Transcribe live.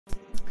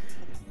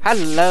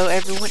Hello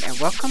everyone and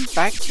welcome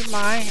back to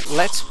my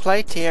Let's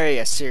Play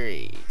Terraria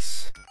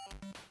series.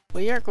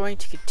 We are going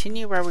to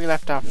continue where we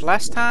left off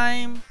last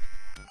time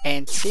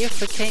and see if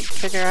we can't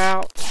figure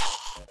out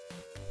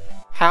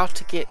how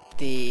to get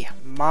the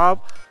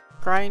mob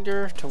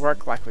grinder to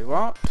work like we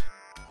want.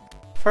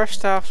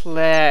 First off,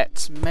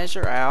 let's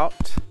measure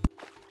out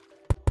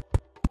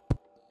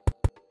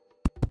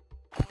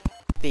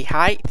the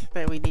height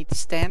that we need to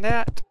stand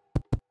at.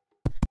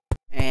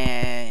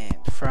 And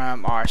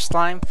from our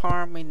slime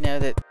farm, we know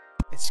that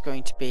it's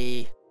going to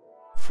be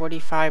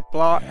 45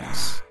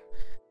 blocks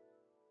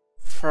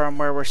from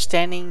where we're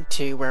standing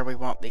to where we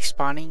want the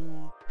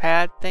spawning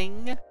pad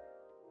thing.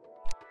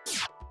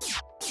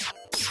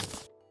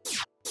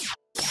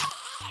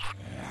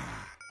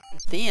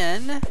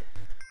 Then,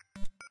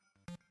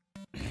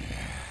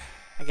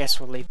 I guess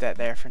we'll leave that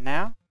there for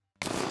now.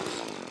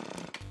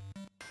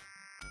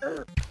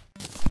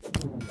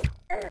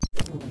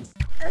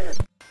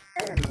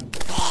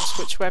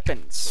 Switch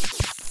weapons.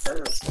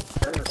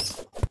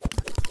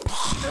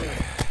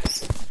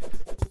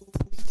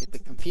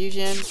 Stupid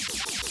confusion.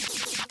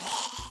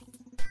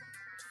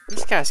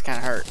 These guys kind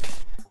of hurt.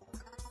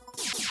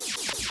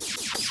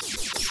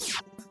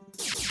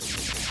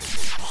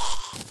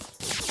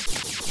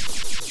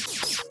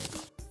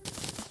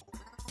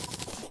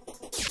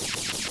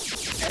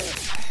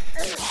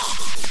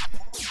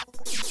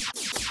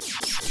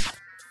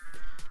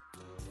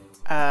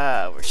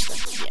 We're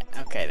stuck again.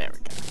 Okay, there we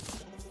go.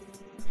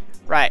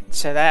 Right,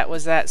 so that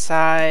was that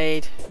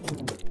side.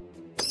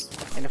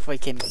 And if we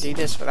can do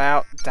this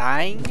without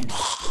dying,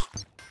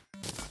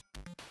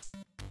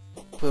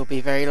 we'll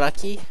be very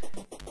lucky.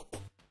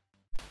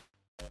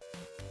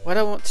 What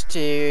I want to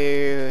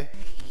do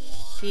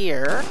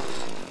here,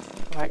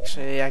 well,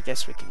 actually, I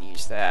guess we can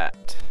use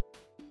that.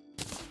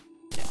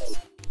 Yes,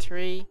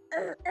 3.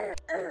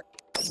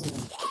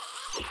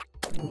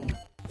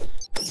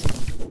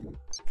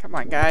 Come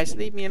on, guys,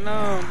 leave me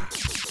alone.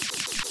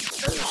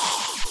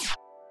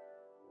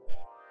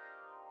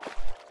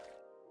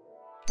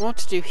 What I want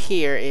to do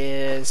here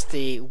is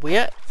the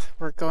width.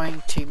 We're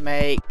going to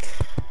make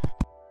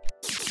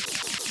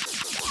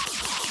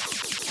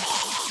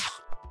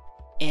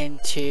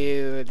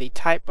into the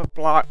type of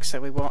blocks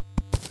that we want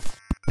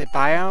the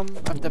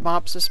biome of the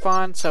mobs to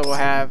spawn. So we'll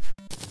have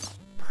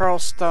pearl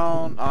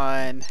stone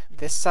on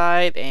this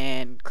side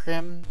and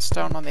crim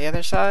stone on the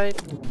other side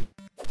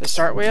to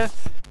start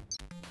with.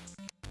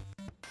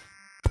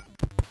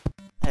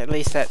 At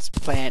least that's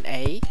plan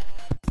A.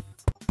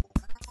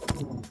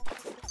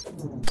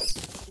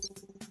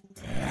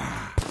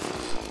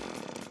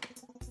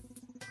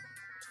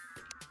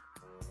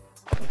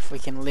 If we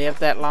can live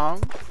that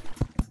long.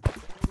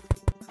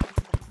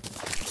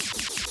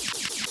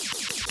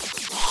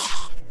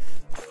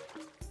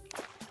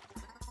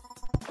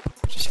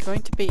 Just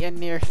going to be a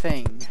near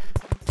thing.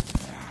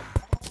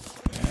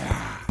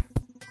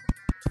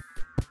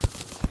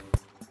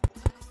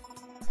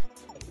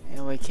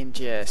 And we can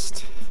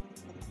just...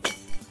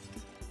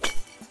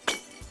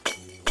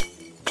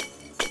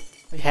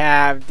 We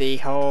have the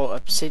whole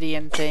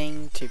obsidian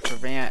thing to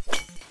prevent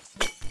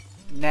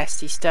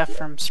nasty stuff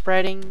from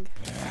spreading.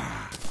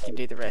 You can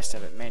do the rest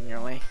of it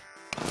manually.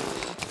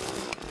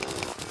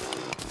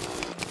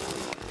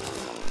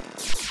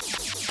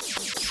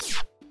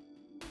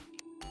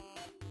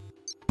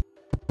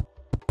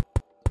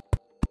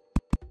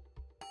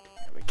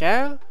 There we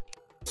go.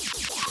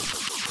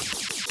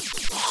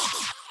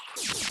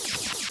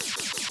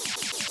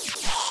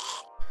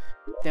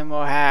 Then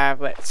we'll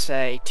have, let's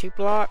say, 2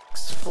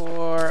 blocks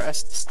for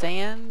us to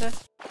stand.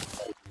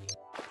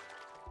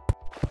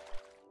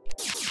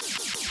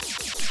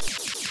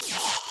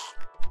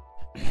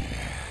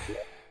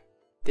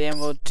 Then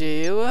we'll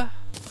do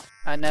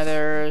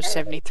another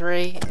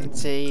 73 and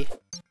see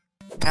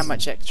how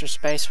much extra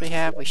space we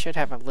have. We should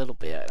have a little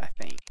bit, I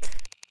think.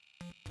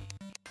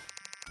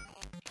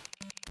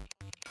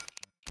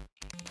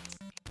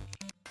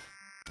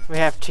 If we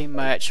have too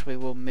much, we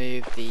will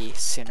move the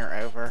center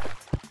over.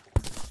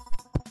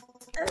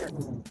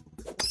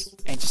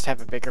 And just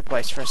have a bigger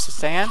place for us to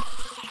stand.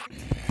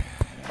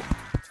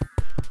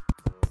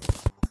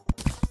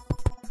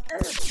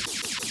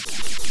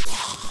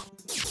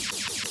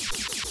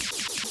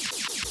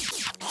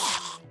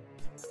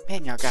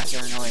 Man, y'all guys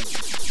are annoying.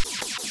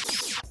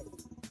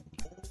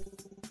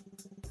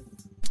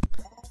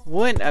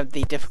 One of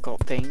the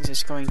difficult things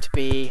is going to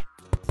be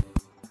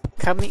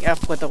coming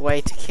up with a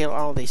way to kill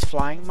all these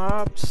flying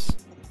mobs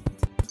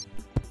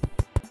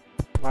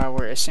while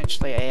we're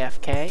essentially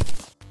AFK.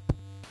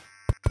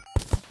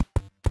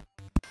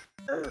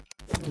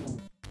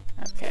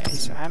 Okay,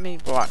 so how many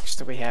blocks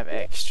do we have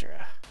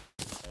extra?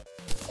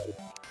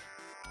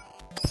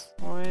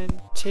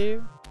 1,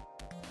 2.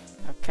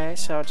 Okay,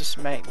 so I'll just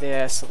make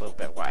this a little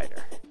bit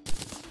wider.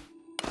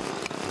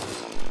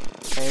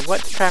 Okay,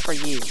 what the crap are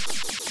you?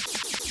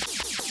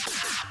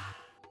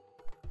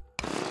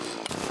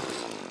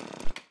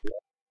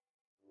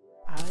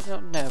 I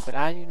don't know, but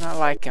I do not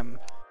like them.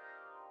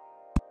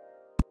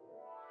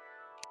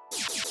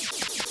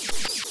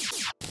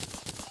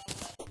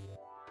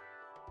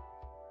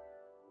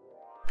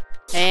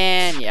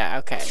 can ya?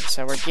 Okay,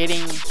 so we're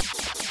getting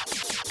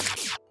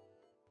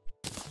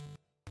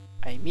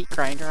a meat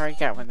grinder. I already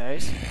got one of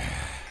those.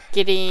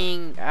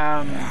 Getting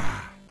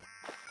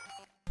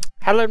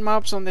hallowed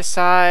mobs on this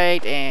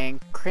side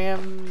and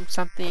crim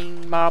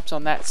something mobs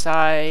on that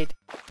side.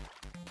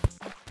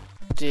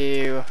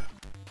 I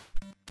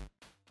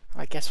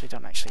guess we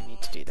don't actually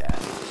need to do that.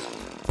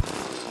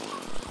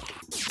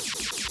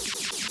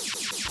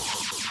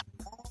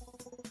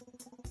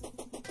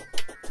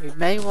 We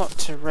may want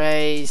to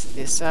raise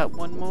this up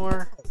one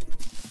more.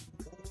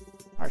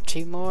 Or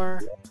two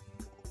more.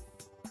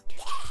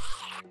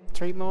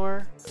 3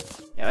 more.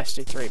 Yeah, let's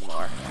do 3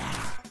 more.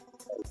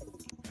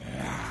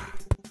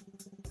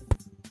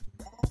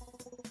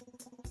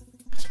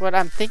 So what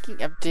I'm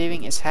thinking of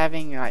doing is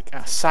having like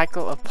a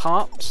cycle of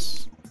pumps.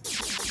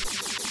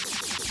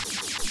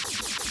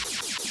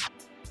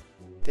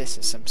 This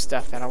is some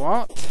stuff that I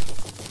want.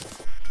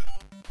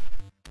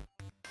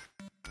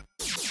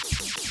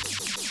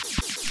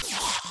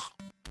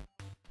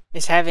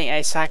 Is having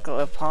a cycle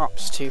of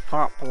pumps to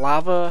pump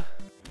lava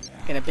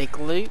in a big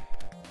loop.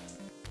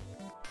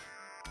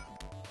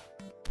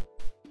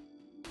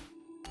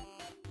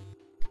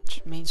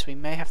 Which means we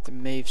may have to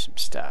move some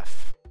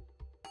stuff.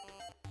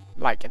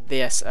 Like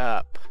this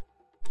up.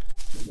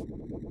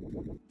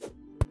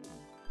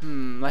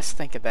 Let's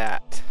think of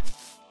that.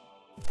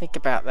 Think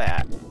about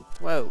that.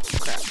 Whoa,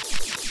 crap.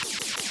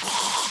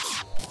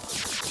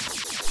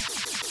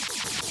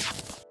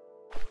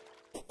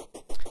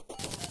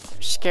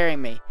 You're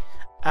scaring me.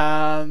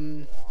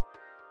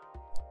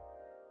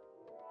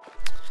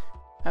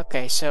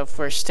 Okay, so if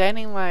we're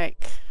standing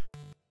like...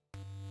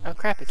 Oh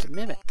crap, it's a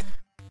mimic.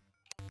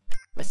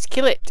 Let's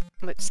kill it!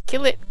 Let's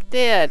kill it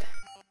dead!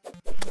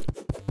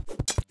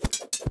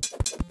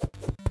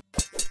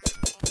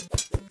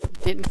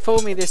 Didn't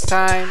fool me this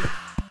time.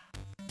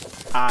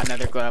 Ah,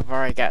 another glove. I've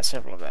already got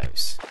several of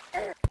those.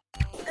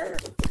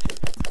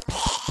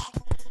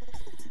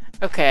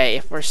 Okay,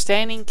 if we're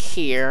standing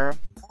here,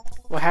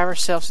 we'll have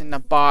ourselves in a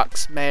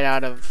box made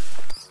out of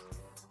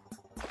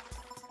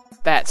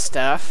that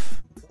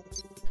stuff.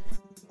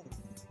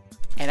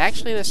 And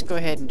actually, let's go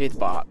ahead and do the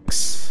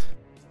box.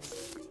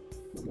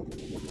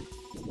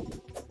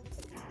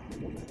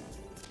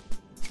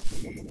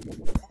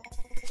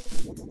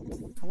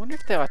 I wonder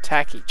if they'll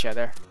attack each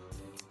other.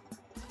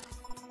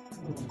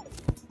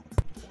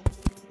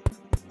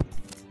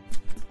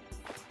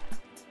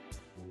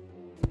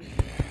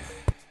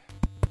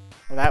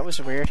 Well, that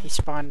was weird. He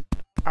spawned...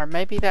 Or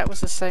maybe that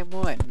was the same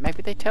one.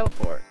 Maybe they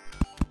teleport.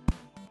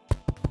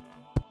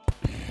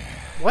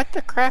 What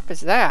the crap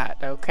is that?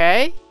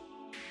 Okay.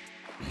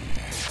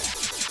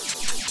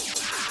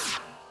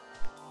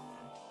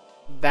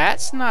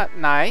 That's not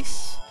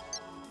nice.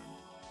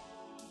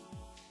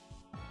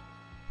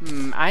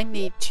 I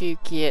need to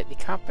get the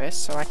compass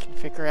so I can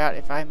figure out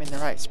if I'm in the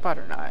right spot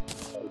or not.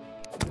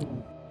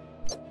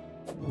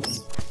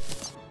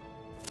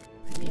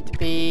 I need to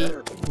be...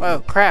 Whoa,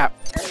 crap.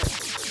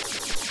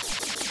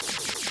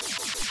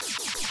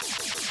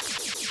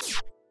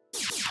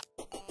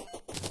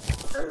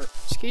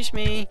 Excuse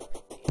me.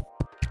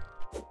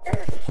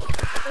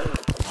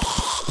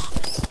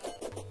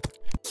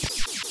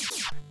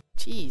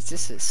 Jeez,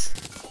 this is...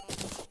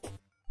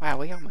 Wow,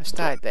 we almost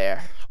died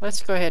there.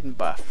 Let's go ahead and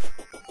buff.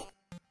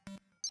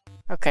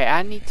 Okay,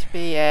 I need to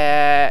be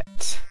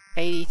at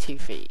 82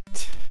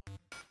 feet.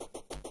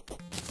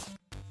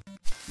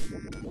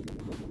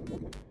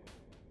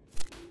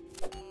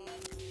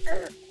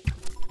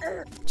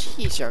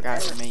 Jeez, y'all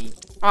guys are mean.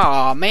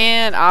 Aw,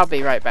 man, I'll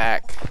be right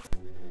back.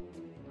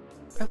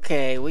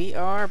 Okay, we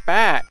are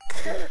back.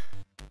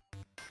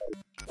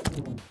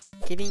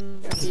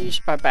 Getting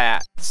abused by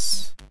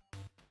bats.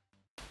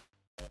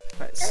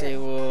 Let's see,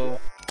 what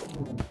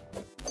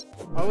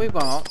we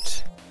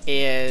want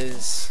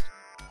is...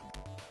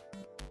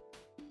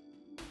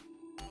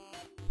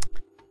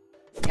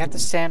 We have to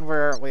stand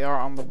where we are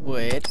on the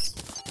wood.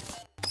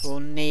 We'll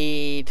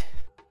need...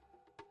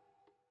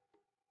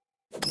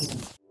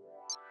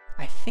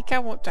 I think I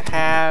want to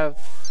have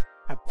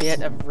a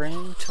bit of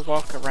room to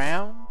walk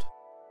around.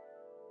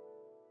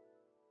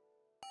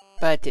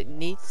 But it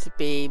needs to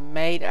be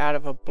made out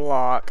of a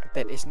block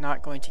that is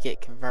not going to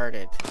get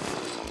converted.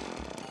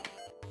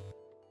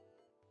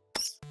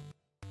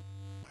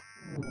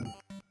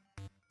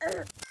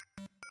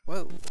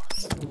 Whoa.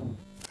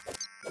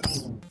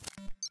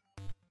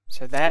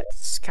 So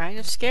that's kind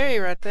of scary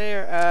right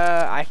there.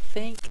 I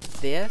think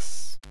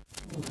this...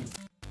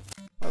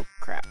 Oh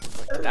crap,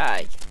 we're going to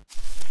die.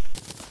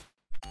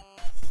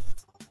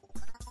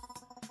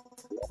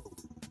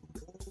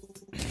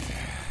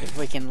 If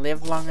we can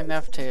live long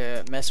enough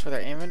to mess with our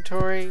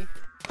inventory,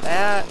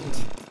 that...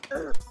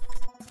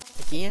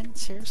 Again,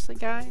 seriously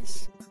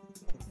guys?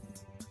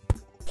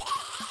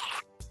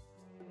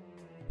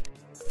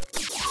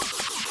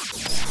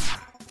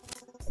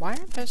 Why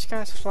aren't those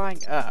guys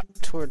flying up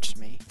towards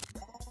me?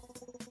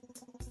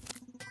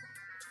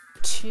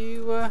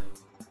 2,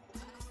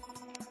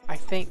 I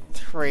think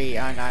 3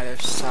 on either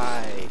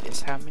side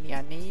is how many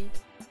I need.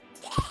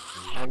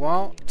 I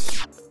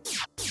won't.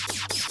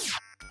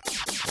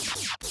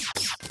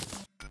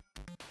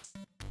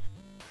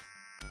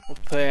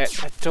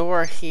 put a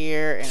door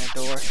here and a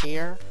door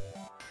here.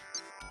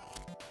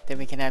 Then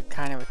we can have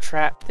kind of a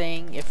trap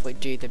thing if we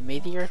do the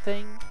meteor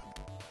thing.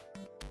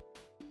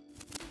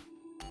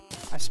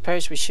 I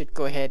suppose we should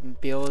go ahead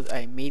and build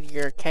a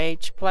meteor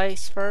cage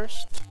place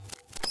first.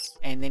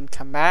 And then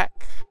come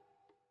back.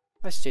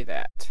 Let's do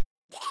that.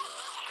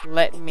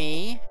 Let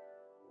me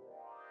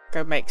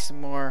go make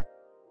some more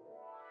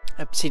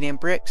obsidian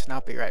bricks and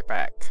I'll be right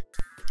back.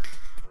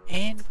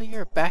 And we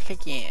are back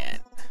again.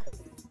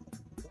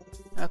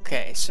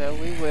 Okay, so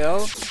we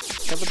will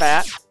kill the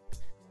bat.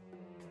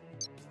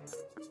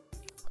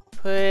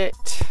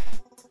 Put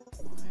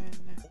 1,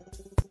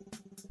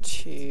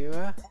 2,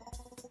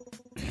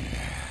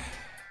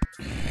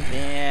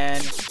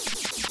 then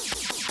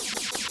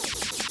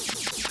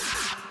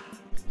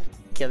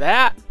kill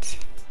that.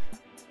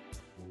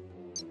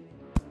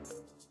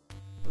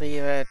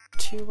 Leave a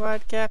 2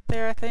 wide gap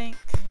there, I think.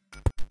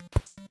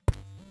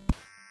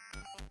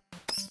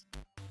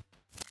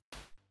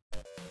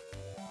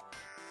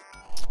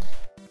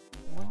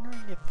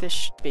 Wondering if this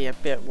should be a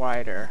bit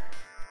wider.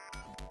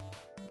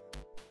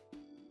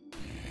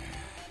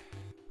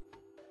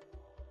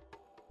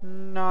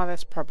 No,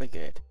 that's probably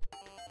good.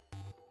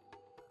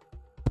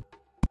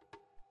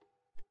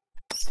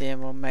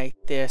 Then we'll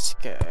make this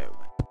go 1,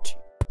 2,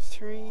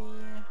 3.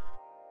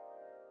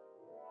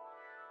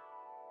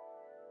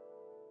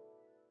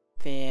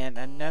 Then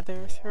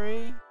another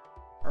 3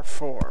 or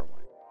 4.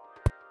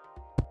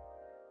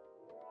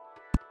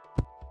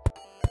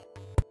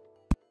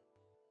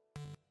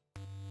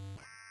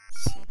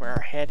 See where our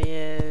head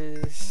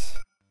is.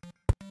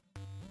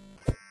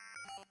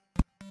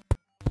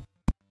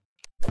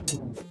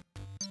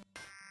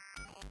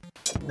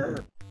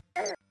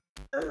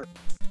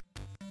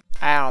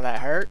 Ow, that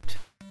hurt.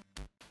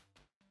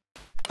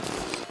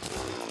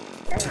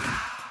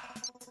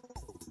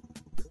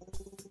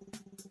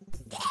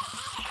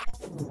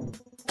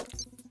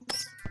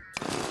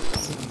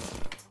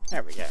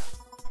 There we go.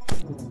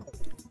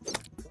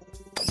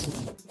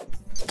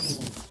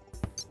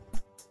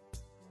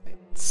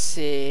 Let's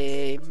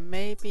see,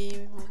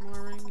 maybe one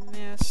more room in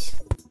this.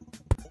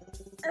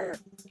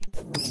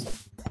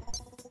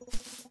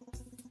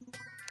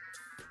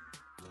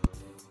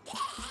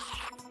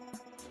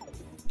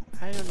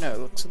 I don't know, it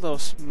looks a little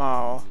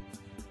small.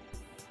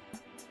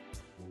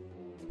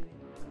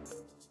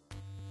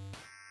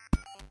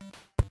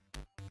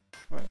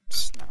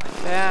 Whoops, not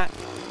like that.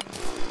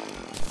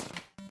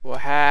 We'll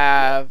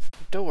have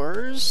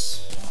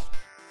doors.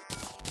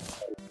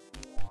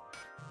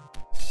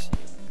 See,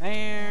 one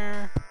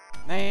there,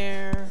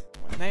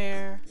 one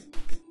there.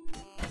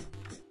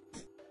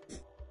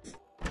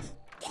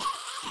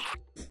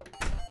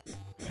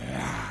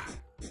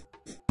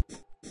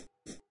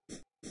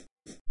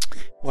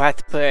 We'll have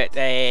to put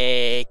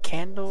a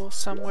candle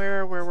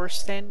somewhere where we're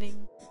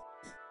standing.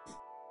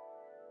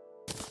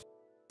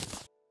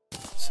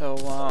 So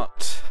we'll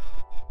want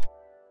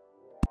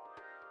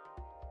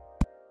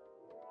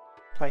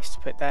a place to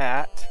put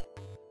that.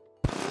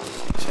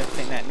 Actually, I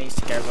think that needs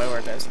to go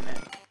lower, doesn't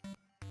it?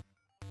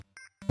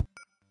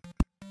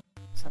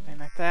 Something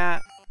like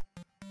that.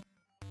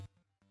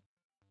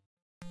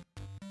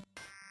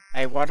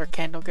 A water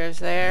candle goes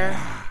there.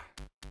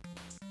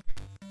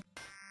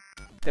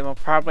 Then we'll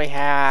probably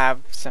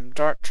have some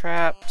dart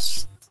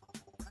traps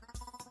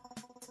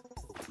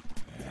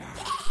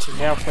to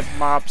help with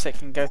mobs that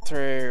can go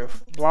through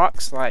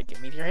blocks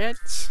like meteor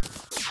heads.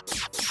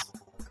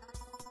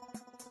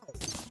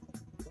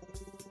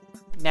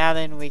 Now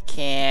then we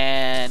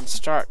can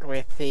start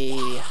with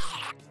the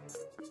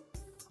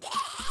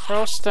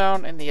pearl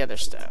stone and the other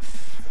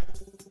stuff.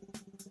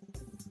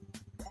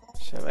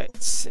 So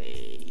let's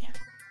see.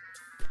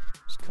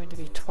 There's going to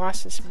be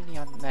twice as many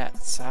on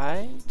that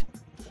side.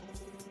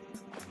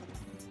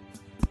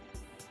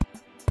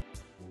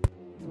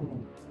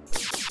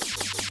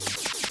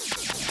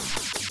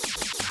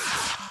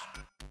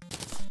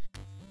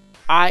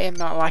 I am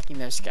not liking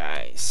those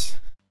guys.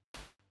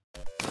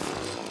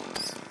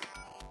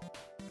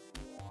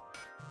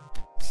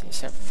 See,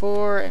 so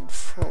 4 and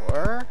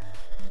 4.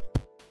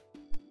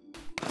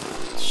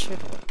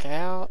 Should work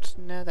out.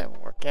 No, that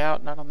won't work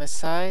out. Not on this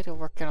side. It'll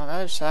work out on the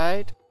other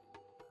side.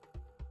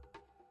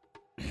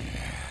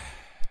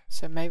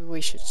 So maybe we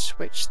should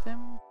switch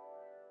them.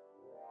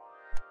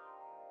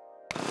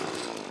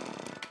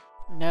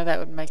 No, that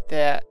would make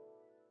that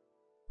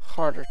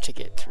harder to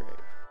get through.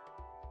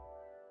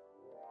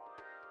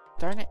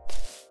 Darn it.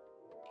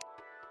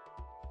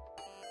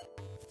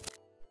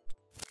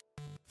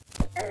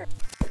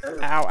 Ow,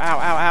 ow, ow,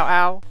 ow,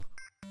 ow.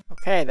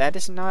 Okay, that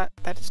is not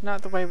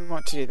the way we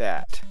want to do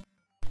that.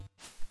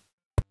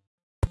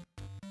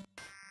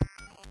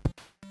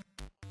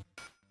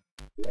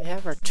 We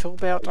have our tool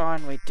belt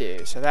on, we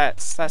do. So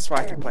that's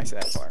why I can place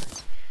it that far.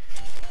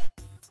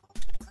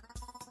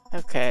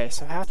 Okay,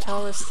 so how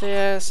tall is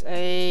this?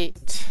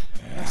 8.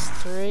 That's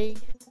 3.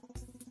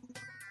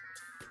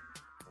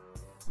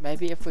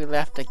 Maybe if we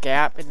left a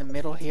gap in the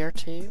middle here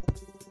too.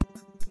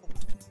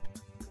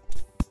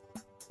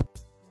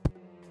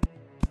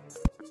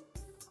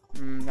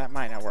 That That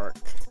might not work.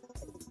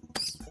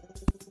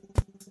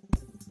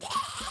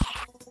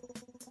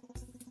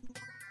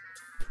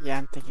 Yeah,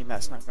 I'm thinking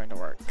that's not going to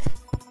work.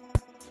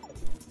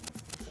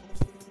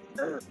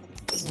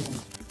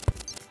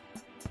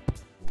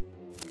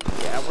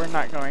 Yeah, we're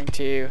not going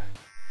to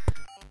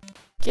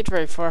get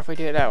very far if we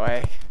do it that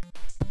way.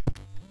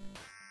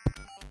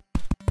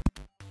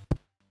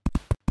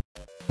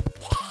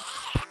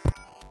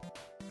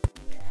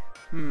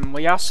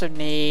 We also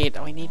need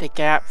a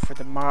gap for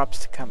the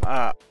mobs to come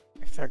up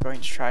if they're going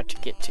to try to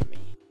get to me.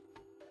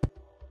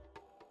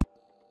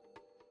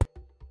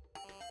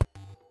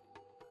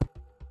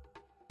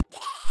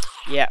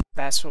 Yep,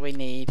 that's what we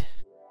need.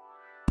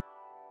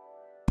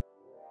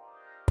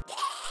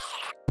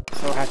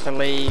 So we'll have to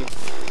leave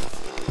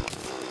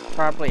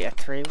probably a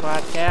 3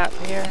 wide gap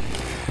here.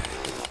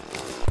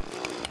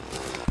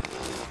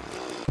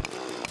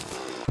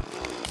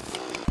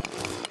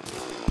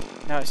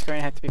 No, it's going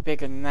to have to be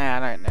bigger than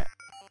that, I don't know.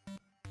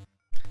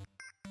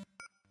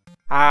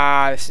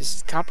 Ah, this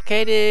is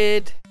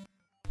complicated.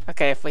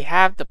 Okay, if we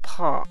have the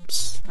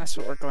pumps, that's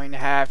what we're going to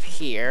have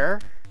here.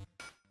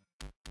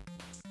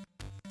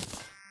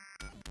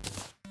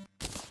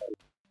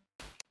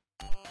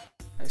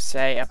 Let's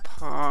say a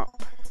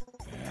pump.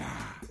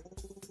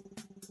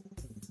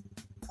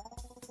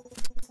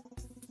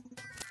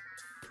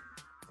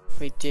 If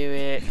we do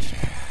it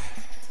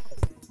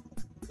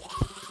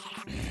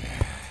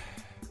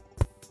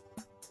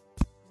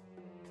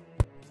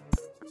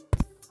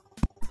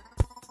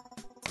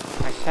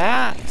like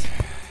that,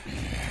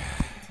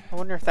 I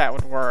wonder if that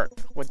would work.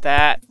 Would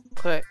that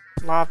put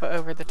lava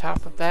over the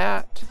top of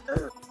that?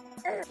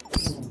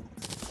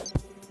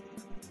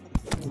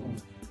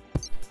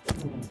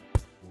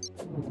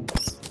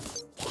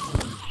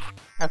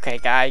 Okay,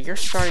 guy, you're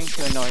starting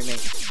to annoy me.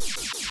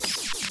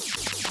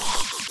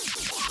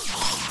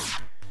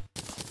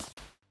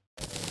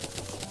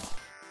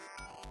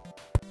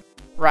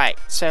 Right,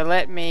 so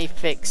let me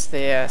fix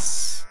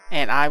this,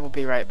 and I will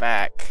be right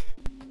back.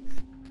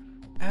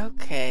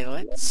 Okay,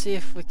 let's see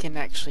if we can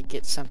actually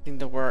get something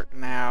to work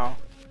now.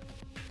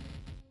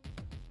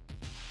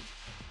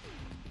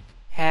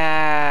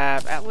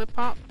 Have outlet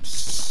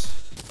pumps.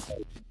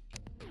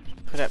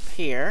 Put up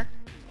here.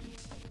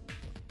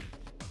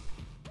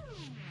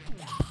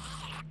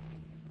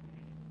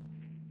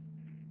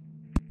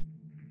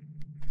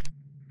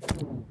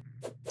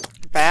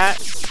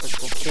 Bats, which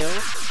will kill.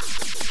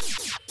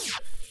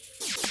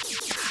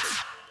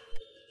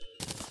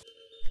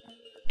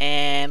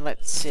 And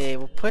let's see,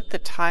 we'll put the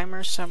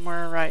timer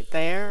somewhere right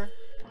there.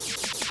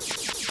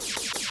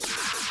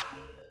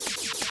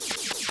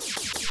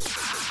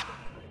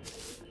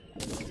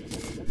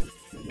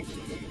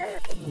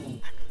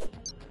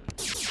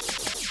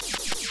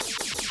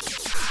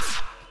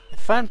 The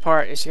fun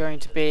part is going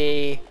to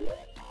be...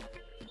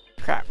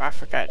 Crap, I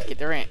forgot to get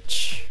the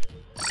wrench.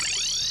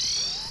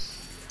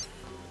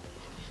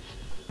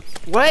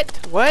 What?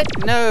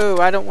 What? No,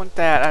 I don't want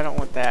that. I don't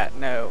want that.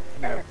 No,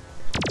 no.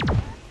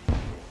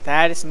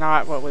 That is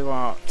not what we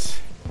want.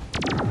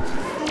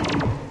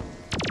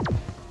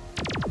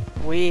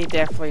 We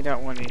definitely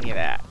don't want any of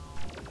that.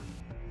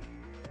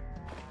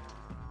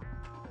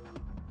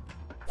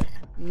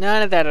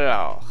 None of that at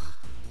all.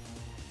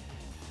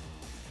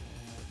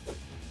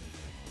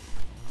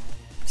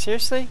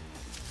 Seriously?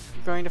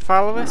 You're going to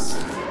follow us?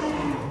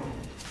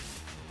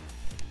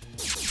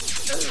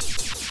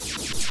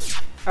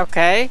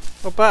 Okay,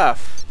 well,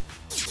 buff.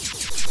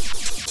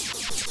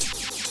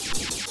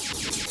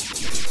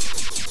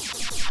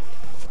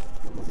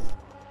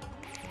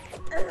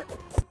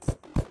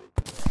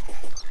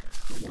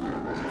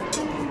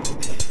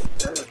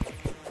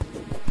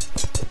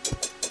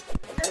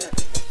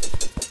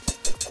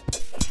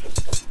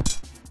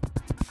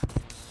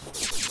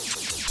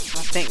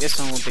 I think this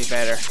one would be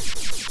better.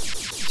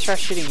 Let's try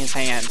shooting his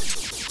hand.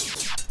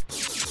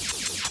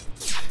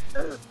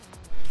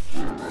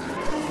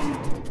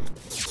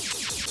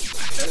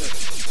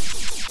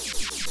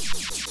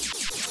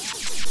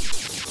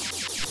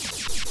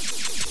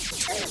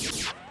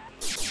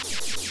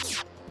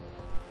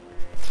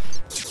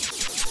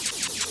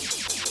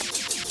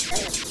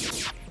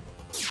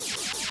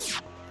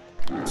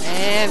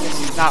 And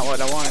this is not what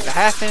I wanted to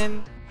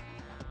happen.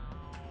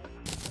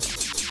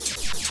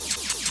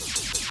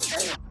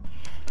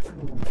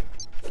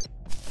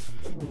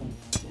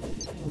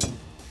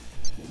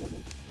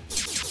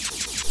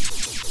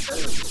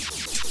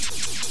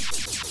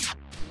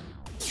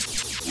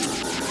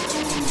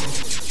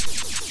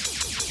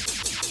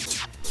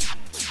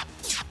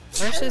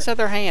 Where's his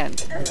other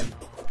hand?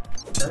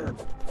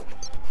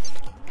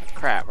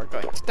 Crap, we're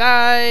going to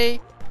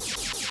die.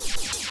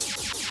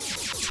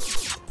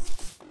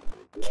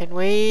 Can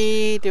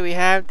we... Do we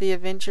have the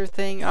Avenger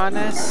thing on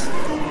us?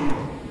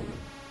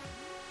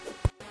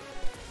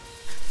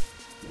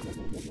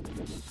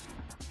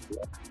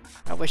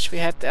 I wish we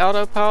had the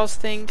auto pause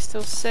thing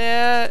still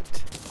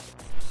set.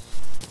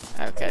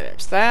 Okay,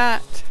 there's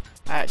that.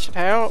 That should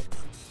help.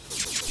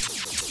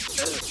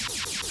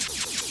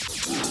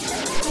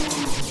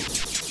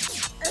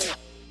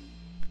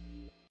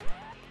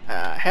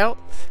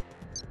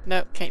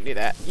 Nope, can't do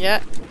that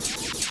yet.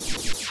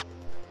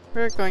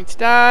 We're going to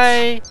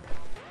die.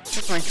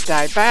 We're going to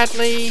die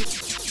badly.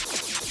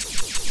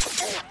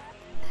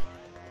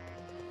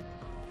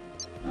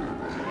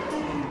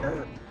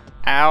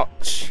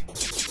 Ouch.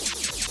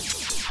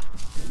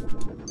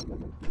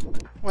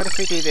 What if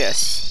we do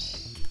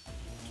this?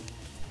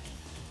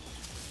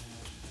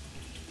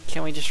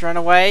 Can we just run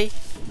away?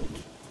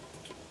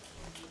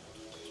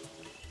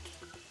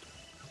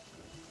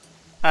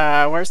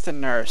 Where's the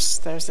nurse?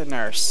 There's the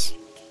nurse.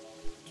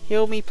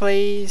 Heal me,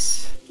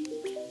 please.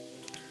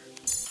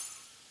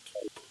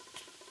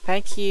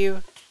 Thank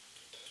you.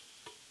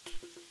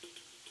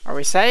 Are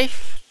we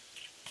safe?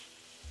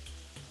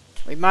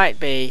 We might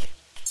be.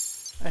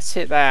 Let's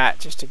hit that,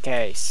 just in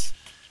case.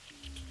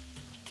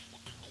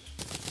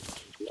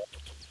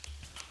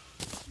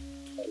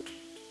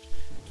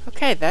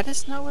 Okay, that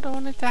is not what I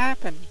wanted to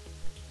happen.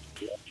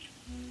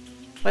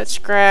 Let's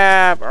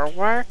grab our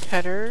wire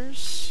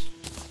cutters,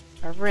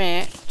 a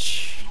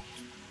wrench.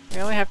 We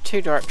only have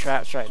 2 dart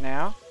traps right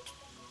now.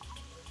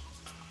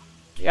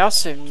 We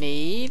also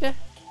need,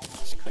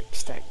 just quick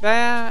stack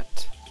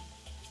that.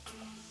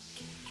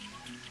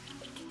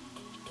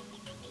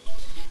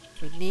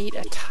 We need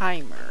a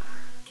timer,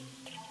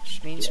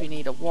 which means we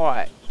need a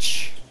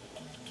watch,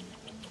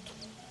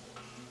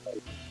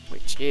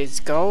 which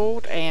is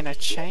gold and a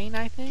chain,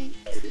 I think.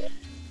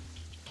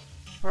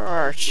 Where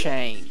are our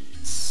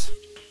chains?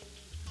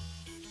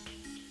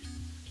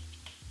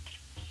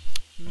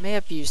 May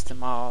have used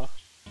them all.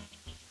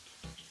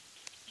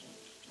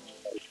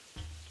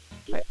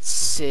 Let's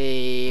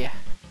see.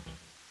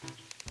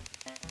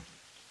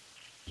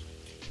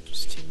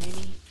 It's too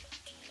many.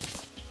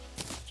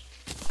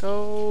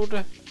 Gold.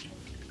 I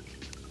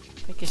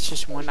think it's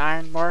just 1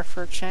 iron bar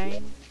for a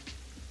chain.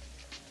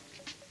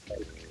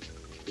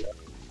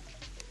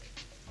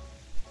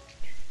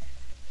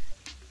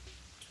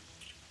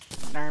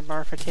 An iron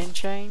bar for 10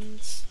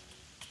 chains.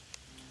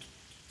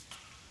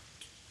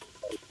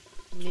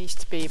 Needs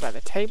to be by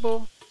the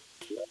table.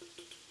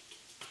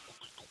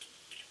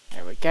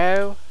 There we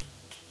go.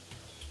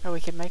 Oh,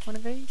 we can make one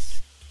of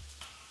these?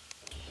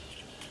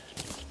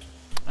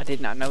 I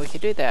did not know we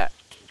could do that.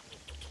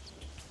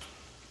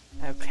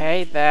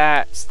 Okay,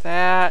 that's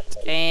that.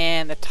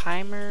 And the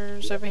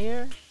timer's over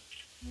here?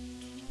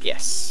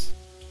 Yes.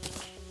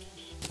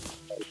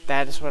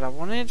 That is what I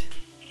wanted.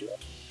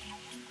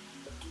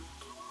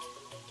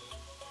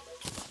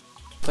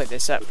 Put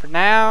this up for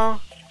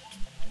now.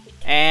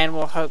 And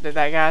we'll hope that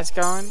that guy's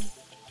gone.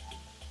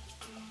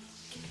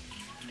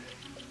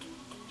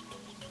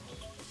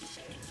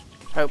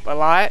 Hope a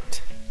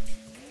lot.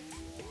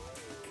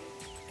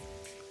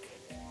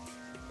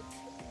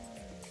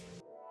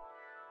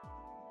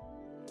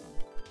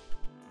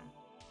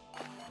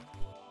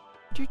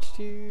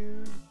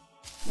 Doo-doo-doo.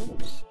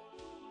 Oops.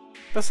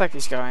 Looks like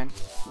he's going.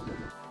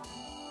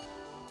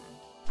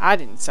 I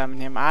didn't summon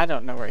him. I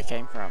don't know where he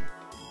came from.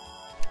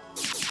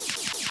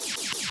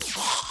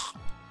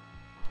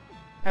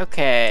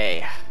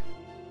 Okay.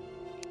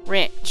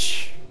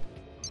 Wrench.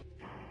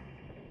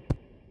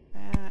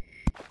 That.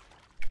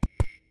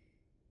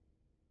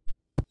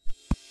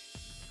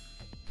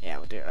 Yeah,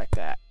 we'll do it like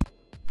that.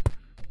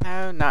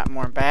 No, not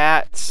more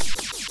bats.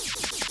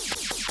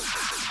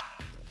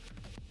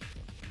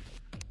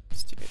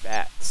 Stupid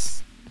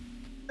bats.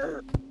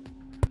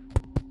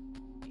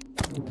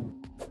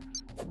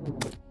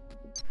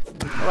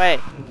 Away.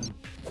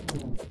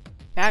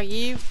 Now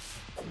you.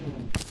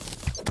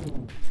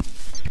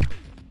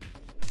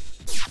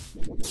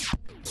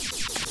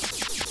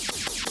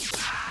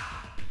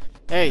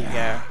 There you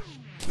go.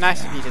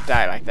 Nice of you to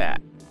die like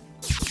that.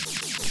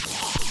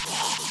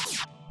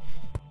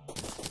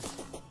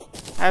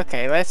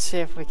 Okay, let's see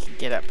if we can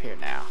get up here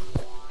now.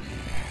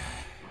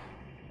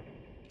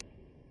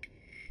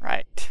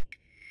 Right.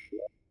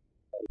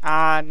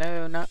 Ah,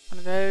 no, not one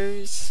of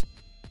those.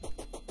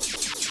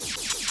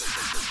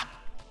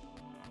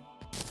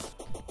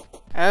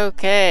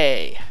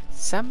 Okay.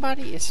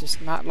 Somebody is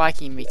just not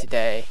liking me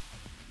today.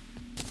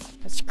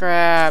 Let's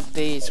grab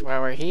these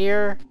while we're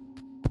here.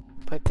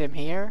 Put them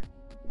here.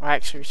 Well,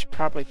 actually, we should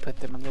probably put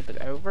them a little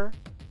bit over.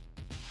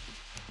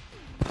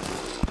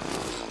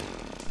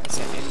 That's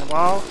it, in the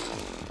wall.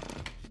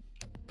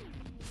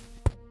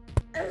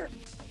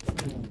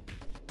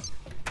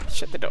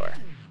 Shut the door.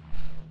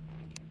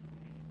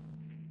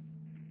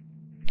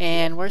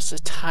 And where's the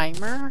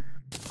timer?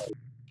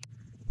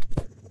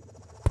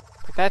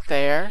 Put that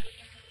there.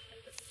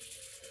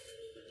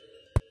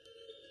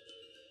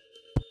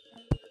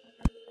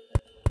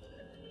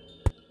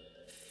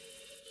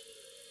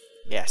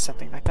 Yeah,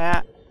 something like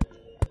that.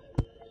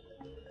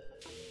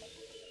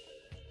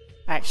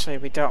 Actually,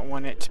 we don't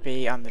want it to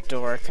be on the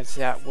door because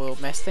that will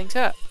mess things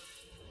up.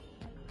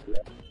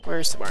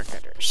 Where's the bar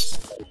cutters?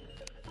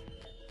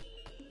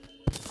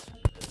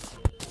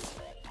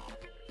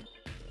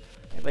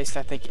 At least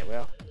I think it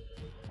will.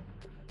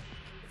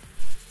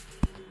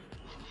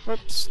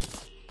 Whoops.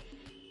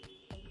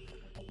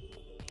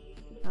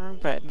 Wrong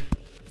button.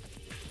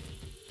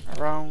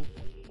 Wrong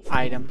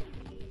item.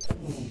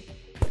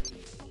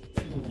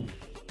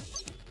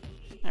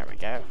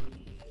 go.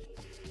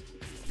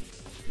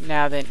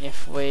 Now then,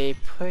 if we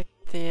put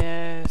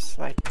this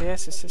like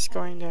this, is this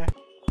going to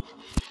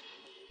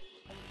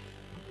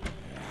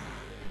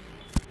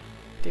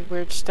do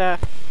weird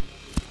stuff?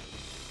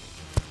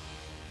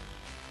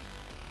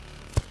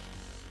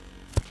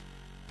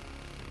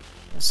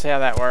 Let's see how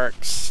that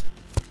works.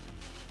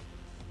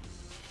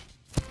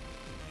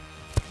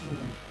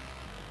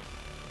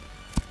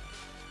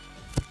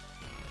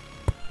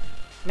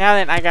 Now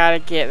then, I gotta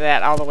get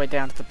that all the way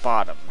down to the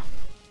bottom.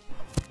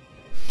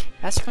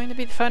 That's going to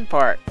be the fun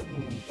part.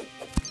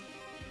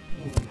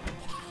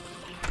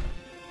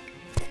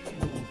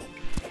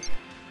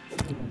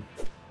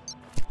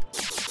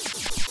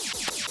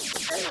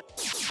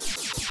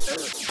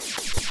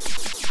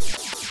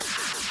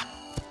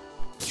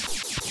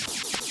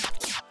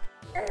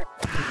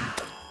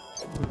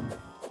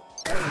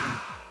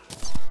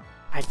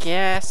 I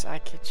guess I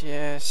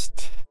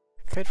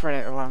could run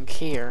it along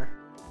here.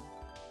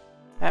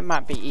 That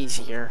might be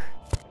easier.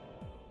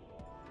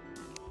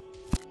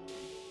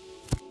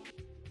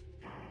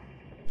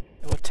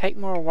 It will take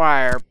more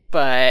wire,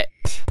 but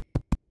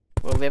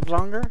we'll live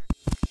longer.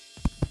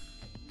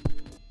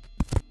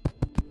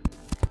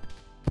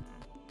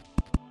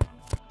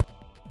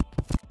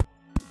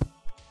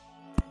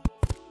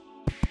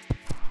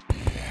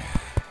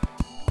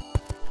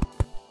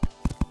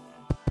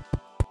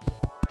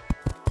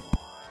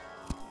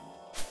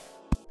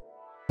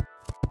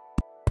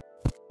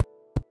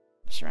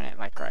 Just run it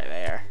like right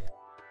there.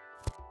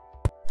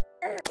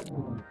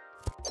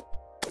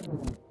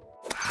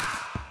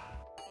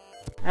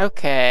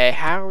 Okay,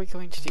 how are we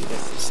going to do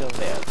this and still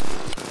live?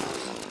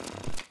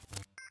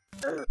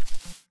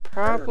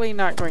 Probably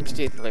not going to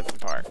do the living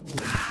part.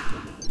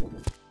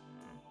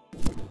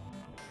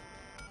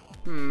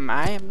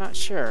 I am not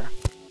sure.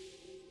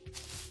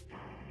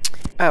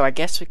 Oh, I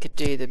guess we could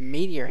do the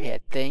meteor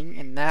head thing,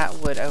 and that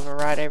would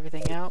override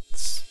everything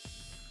else.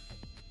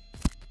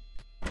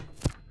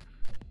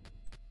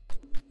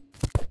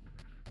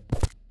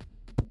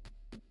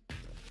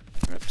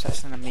 Oops,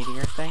 that's not a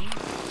meteor thing.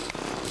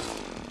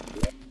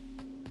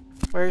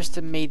 Where's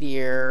the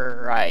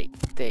meteorite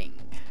thing?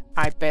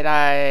 I bet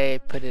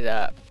I put it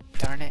up.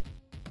 Darn it.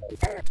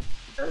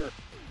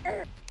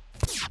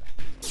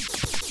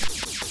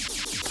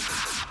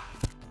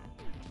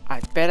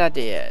 I bet I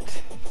did.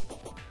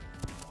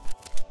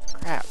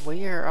 Crap,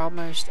 we are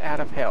almost out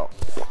of health.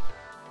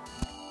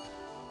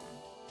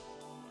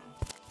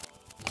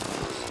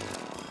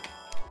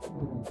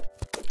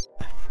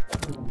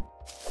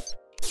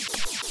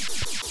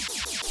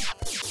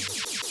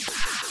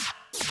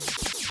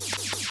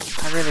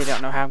 I really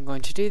don't know how I'm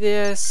going to do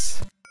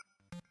this.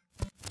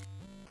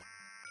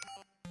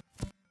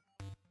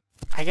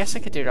 I guess I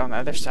could do it on the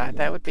other side.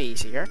 That would be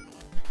easier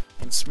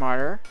and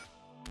smarter.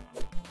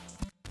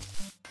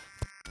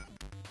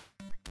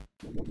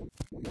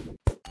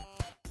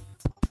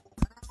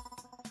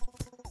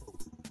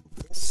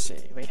 Let's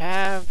see. We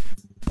have...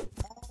 I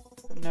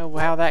don't know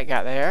how that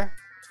got there.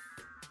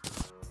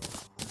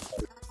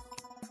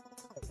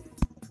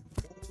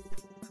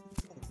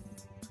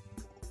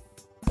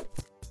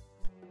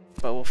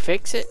 But we'll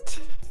fix it.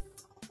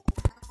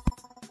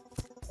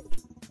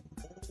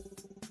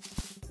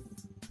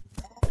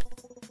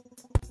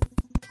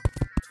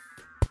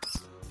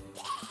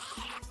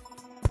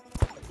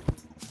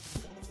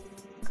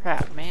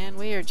 Crap, man,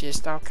 we are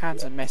just all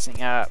kinds of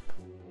messing up.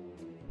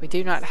 We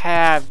do not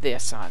have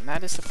this on.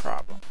 That is the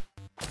problem.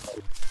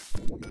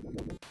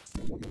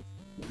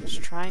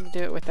 Just trying to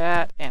do it with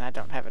that, and I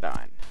don't have it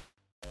on.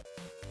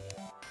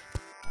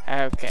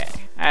 Okay,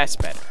 that's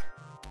better.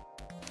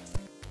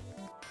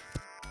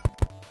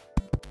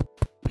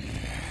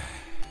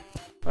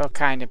 Well,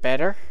 kind of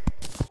better.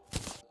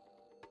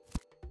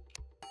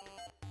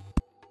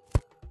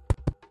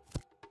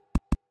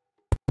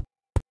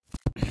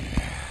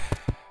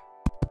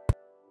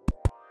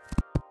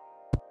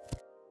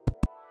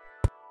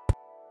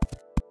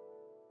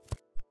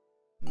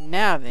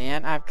 Now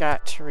then, I've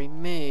got to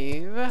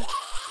remove...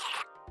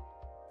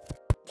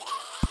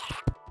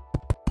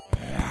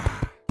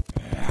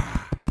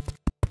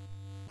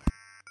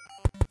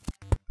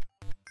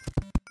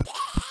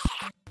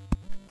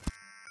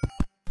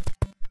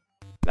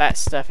 that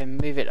stuff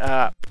and move it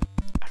up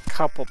a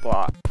couple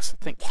blocks.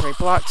 I think 3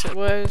 blocks it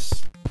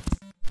was.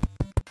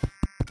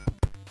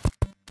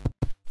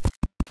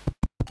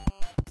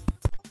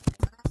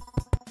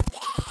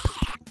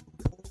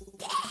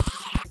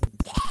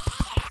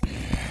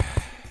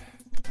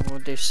 And we'll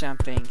do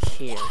something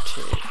here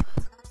too.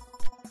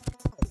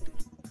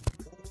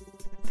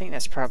 I think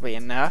that's probably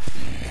enough.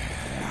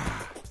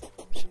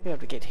 Should be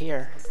able to get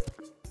here.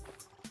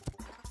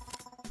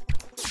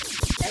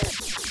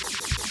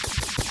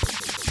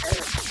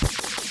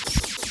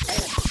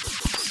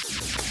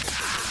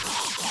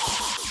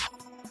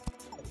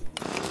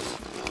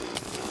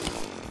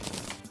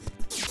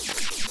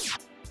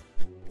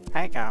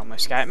 That guy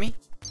almost got me.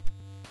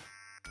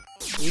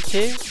 You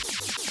too?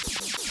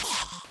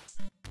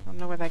 I don't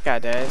know what that guy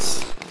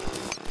does.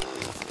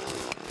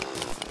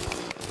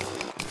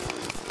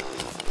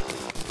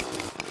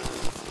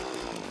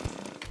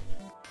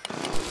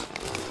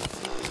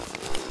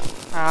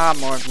 Ah,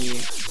 more of you.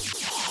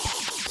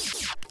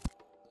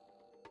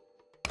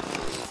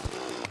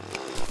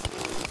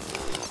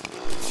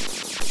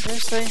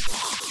 Seriously?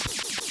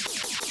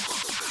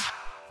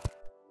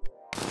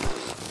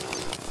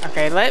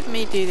 Okay, let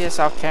me do this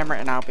off camera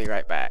and I'll be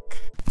right back.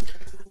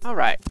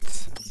 Alright,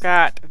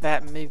 got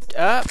that moved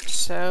up,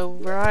 so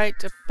right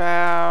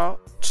about...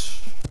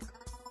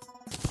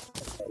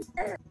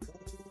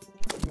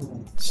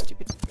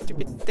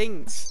 Stupid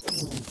things.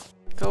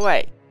 Go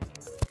away.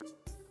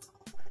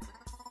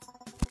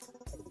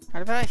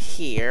 What about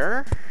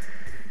here?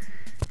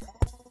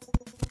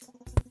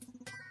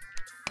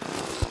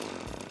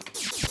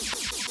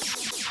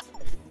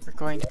 We're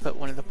going to put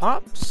one of the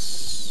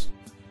pops.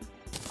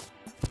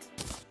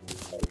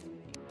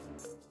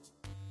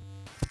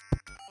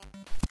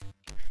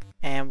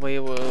 And we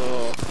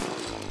will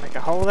make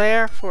a hole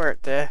there for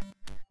it to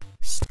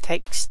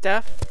take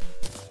stuff.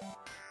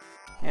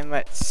 And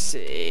let's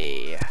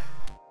see.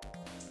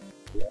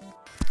 Do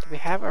we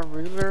have a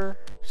ruler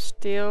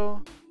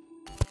still?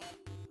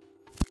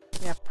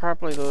 Yeah,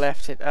 probably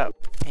left it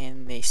up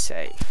in the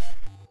safe.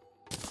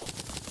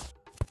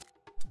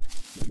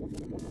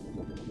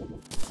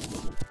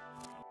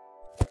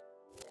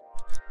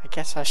 I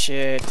guess I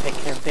should take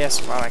care of this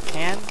while I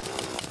can.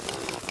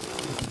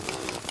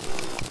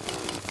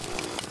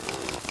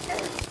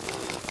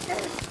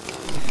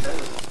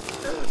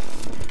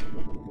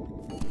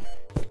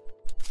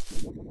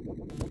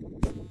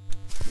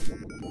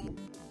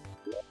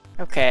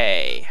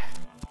 Okay.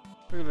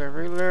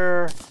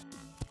 Ruler.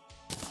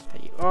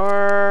 There you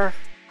are.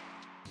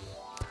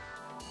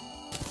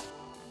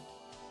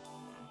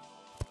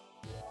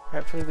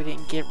 Hopefully we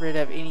didn't get rid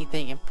of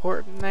anything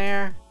important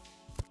there.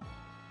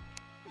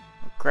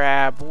 We'll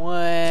grab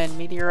one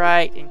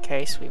meteorite in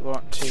case we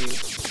want to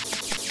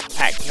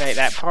activate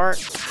that part.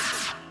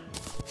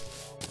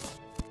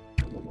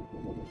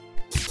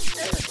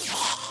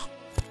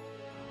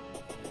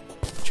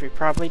 Which we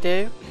probably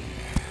do.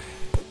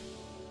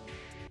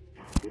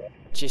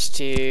 Just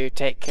to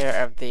take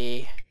care of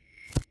the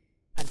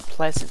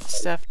unpleasant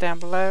stuff down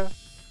below.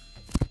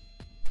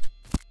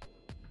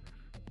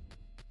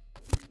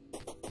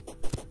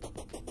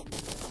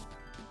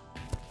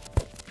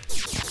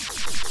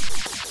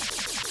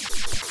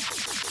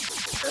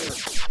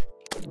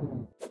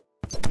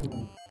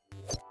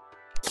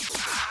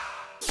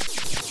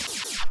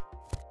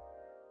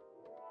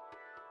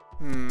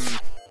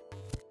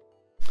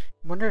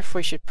 Wonder if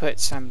we should put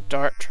some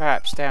dart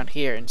traps down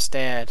here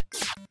instead.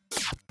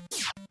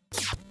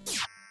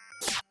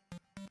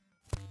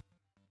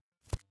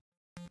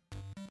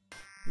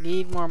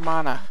 Need more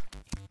mana.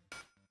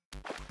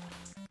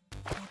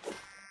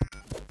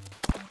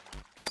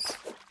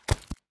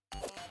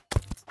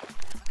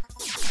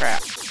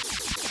 Crap.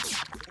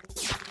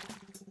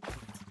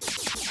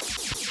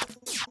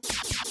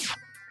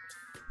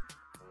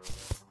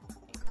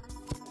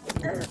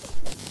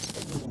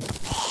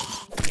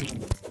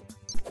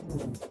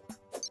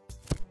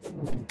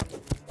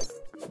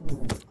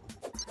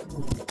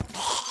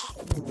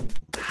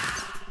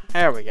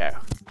 There we go.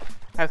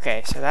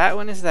 Okay, so that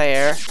one is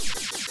there.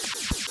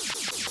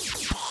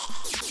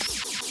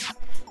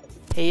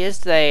 He is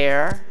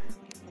there.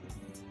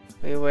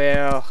 We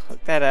will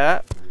hook that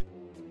up.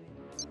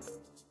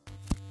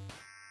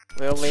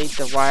 We'll leave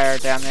the wire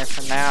down there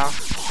for now.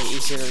 It'll be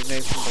easier to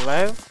remove from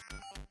below.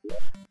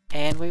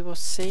 And we will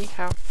see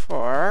how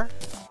far.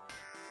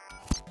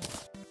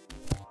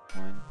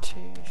 1, 2,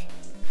 3,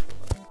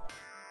 4.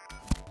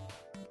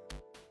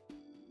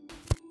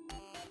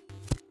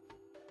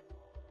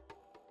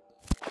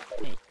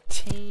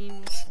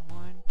 18.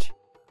 1, 2.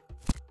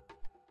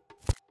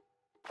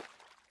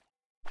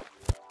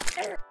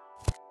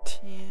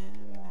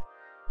 10.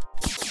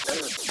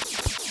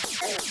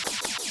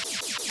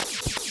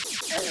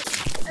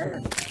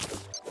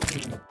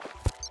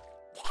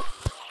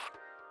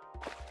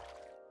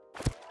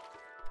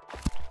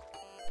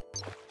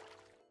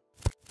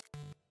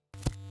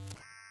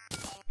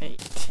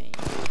 18.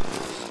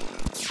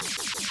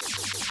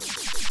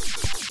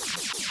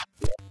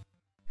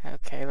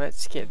 Okay,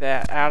 let's get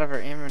that out of our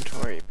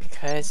inventory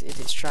because it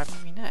is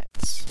driving me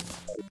nuts.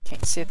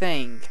 Can't see a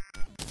thing.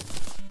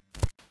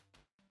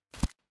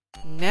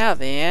 Now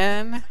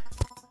then,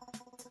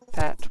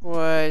 that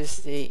was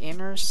the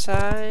inner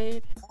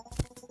side.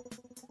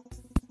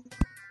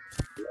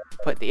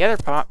 Put the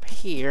other pump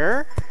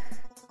here.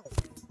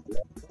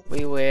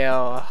 We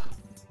will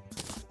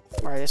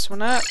wire this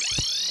one up.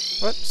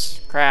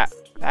 Whoops, crap,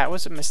 that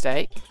was a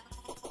mistake.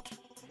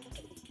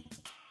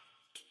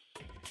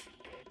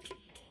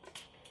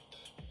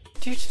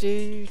 It's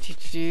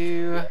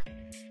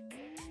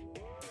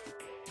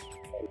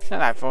not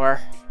that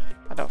far,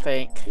 I don't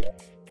think.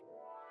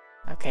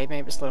 Okay,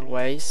 maybe it's a little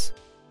ways.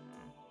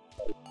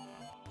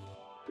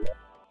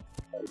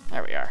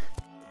 There we are.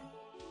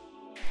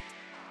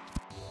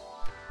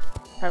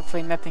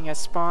 Hopefully nothing has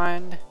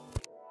spawned.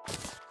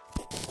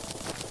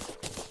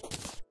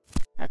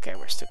 Okay,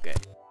 we're still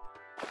good.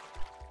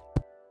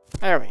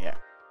 There we go.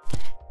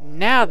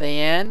 Now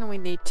then, we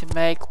need to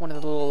make one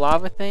of the little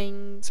lava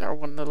things, or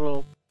one of the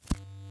little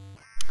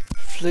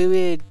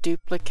fluid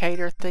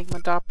duplicator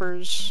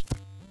thingamadoppers.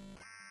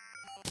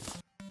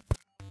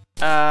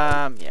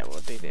 Yeah, we'll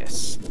do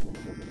this.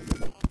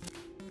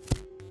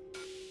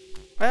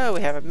 Oh,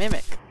 we have a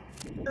mimic.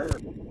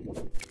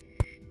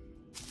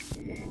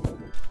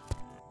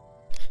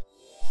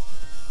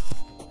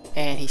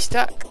 And he's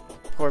stuck.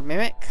 Poor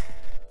mimic.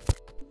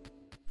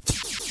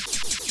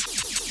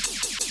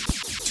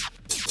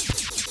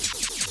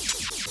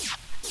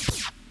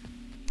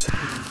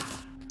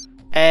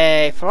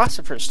 A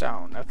philosopher's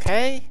stone,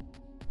 okay.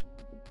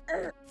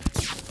 I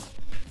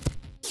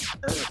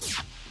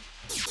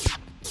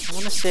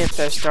want to see if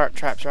those dart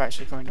traps are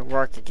actually going to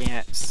work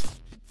against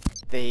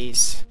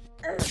these.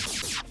 I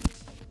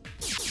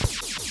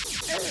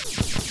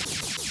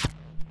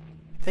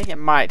think it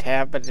might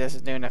have, but it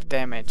doesn't do enough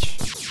damage.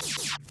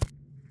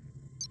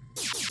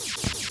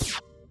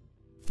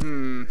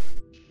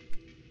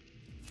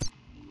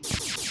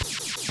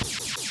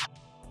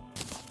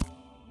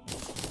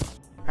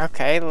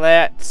 Okay,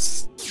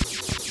 let's...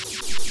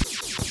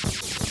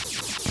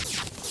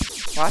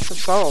 Lots of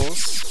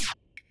souls.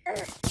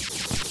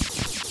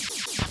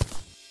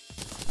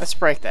 Let's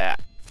break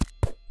that.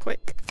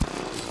 Quick.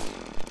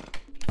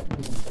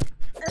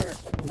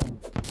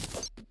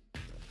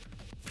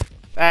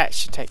 That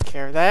should take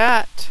care of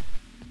that.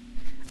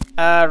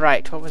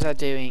 Right, what was I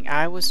doing?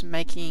 I was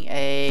making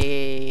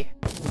a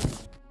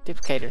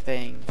duplicator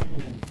thing.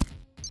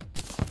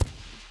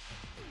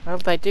 Well,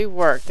 they do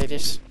work, they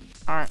just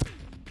aren't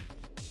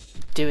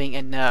doing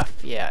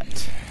enough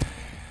yet.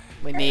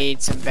 We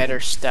need some better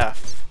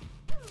stuff.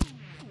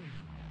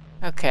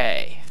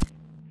 Okay.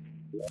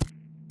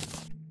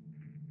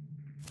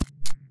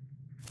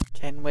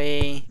 Can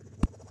we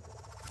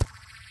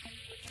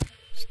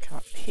just come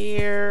up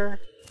here?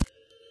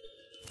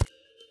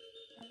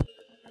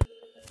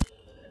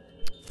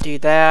 Do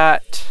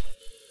that.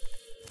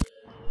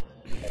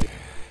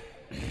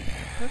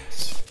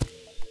 Oops.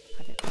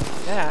 I didn't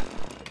do that.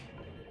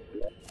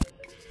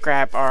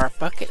 Grab our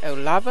bucket of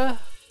lava.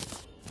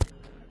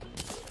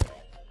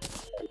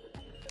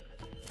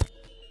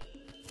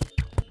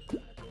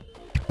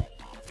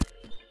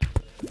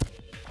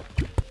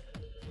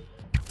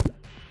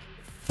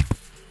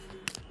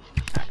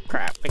 Oh,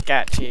 crap, we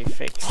got to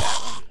fix that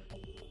one.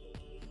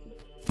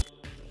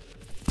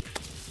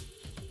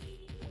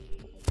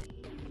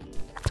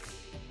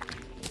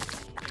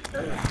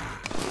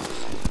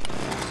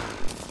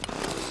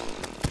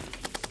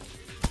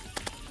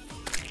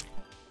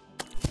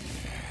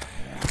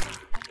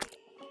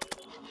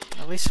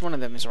 At least one of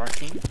them is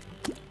working.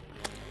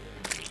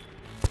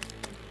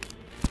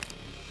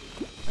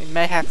 We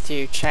may have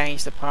to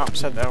change the pump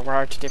so they'll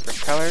wire to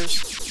different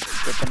colors.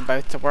 Get them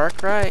both to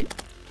work right.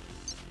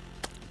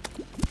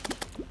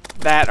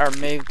 That or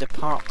move the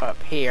pump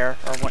up here,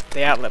 or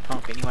the outlet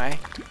pump anyway.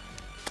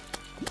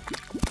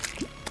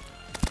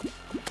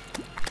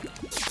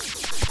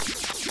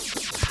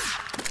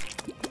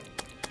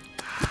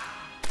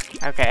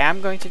 Okay,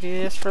 I'm going to do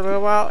this for a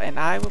little while and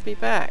I will be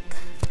back.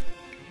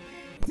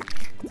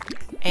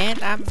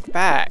 And I'm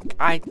back.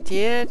 I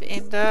did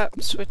end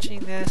up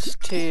switching this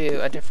to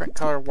a different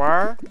color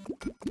wire.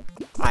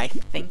 I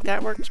think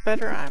that works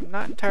better. I'm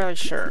not entirely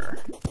sure.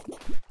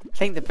 I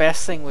think the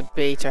best thing would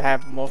be to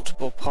have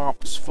multiple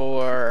pumps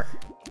for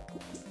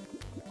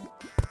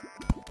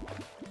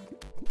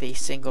the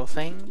single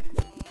thing,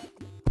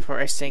 for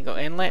a single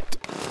inlet.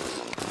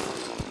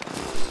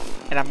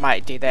 And I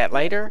might do that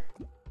later.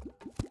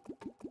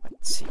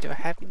 Let's see, do I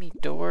have any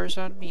doors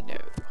on me? No.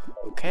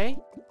 Okay.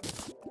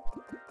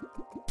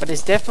 But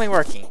it's definitely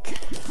working.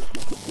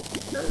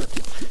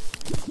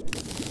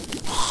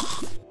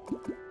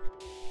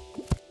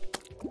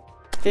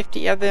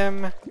 $50 of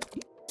them.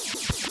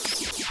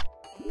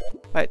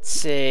 Let's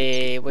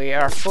see, we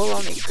are full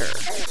on Eager.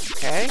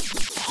 Okay.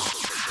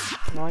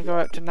 Can only go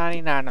up to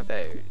 99 of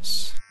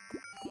those.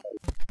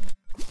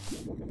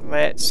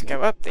 Let's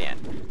go up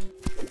then.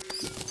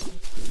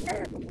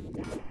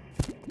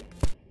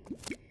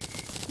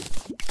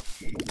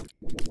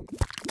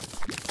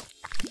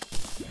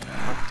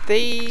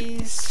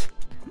 These.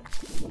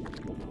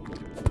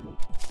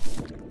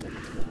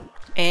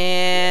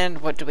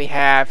 And what do we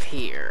have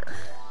here?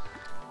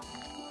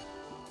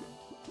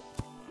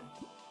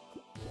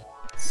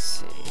 Let's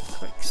see,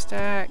 quick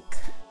stack.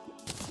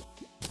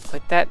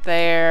 Put that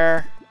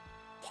there.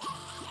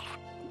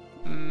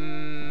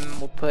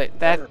 We'll put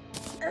that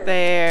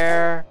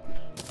there.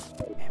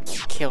 And we'll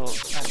kill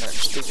another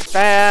stupid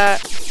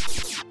bat.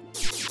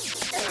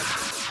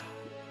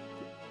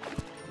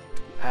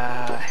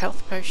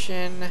 Health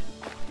potion.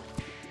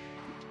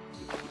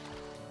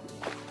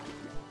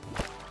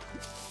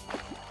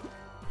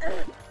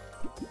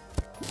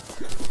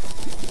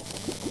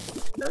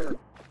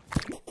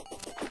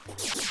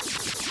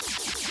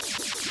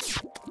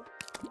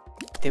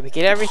 Did we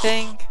get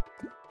everything?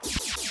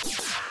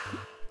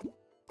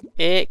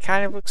 It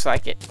kind of looks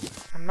like it.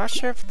 I'm not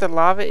sure if the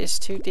lava is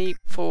too deep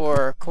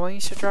for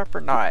coins to drop or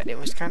not. It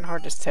was kind of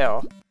hard to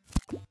tell.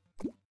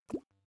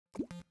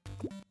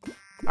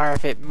 Or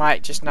if it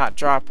might just not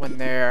drop when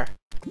they're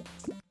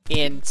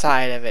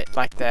inside of it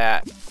like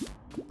that.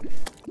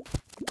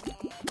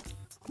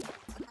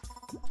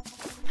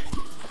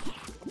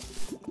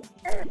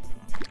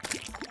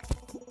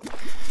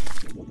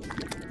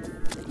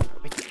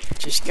 We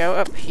just go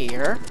up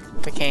here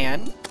if we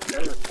can.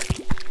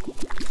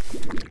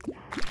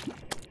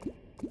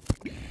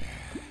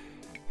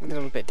 A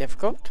little bit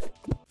difficult.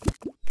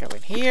 Go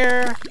in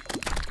here.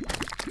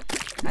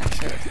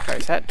 Actually, let's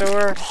close that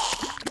door.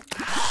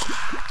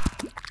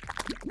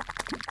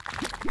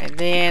 And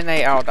then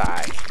they all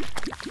die.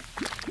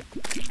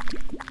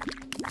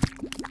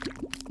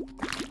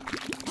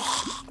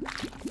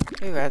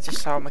 Ooh, I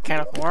just saw a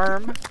mechanical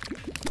worm.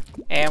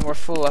 And we're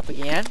full up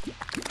again.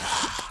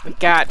 We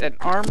got an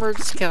armored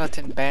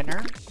skeleton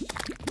banner.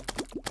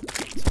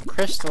 Some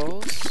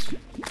crystals.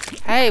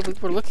 Hey, we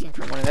were looking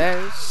for one of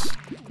those.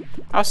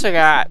 Also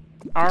got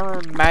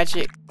armored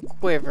magic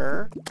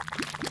quiver.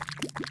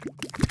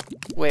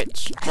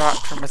 Which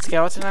dropped from a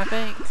skeleton, I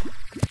think.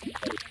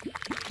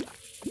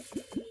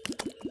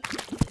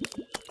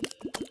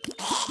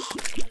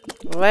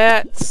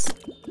 Let's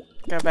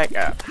go back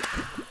up.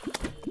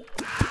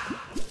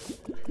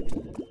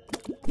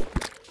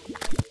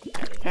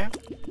 There we go.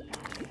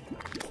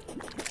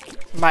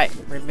 Might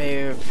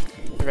remove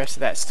the rest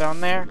of that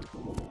stone there.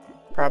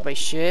 Probably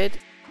should.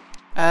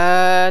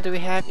 Do we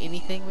have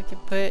anything we can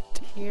put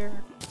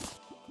here?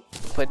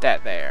 Put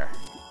that there.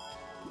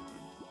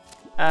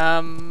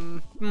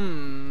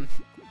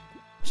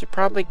 Should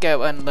probably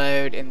go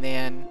unload and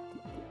then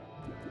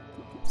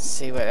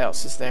see what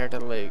else is there to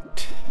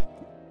loot.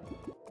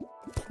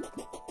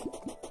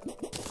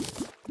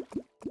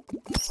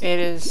 It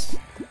is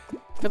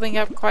filling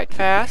up quite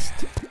fast.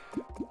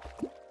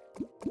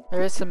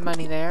 There is some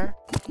money there,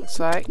 looks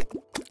like.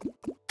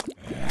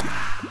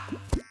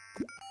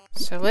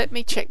 So let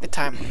me check the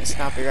time on this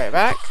and I'll be right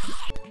back.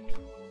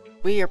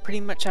 We are pretty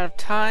much out of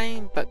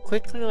time, but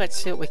quickly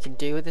let's see what we can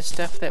do with the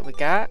stuff that we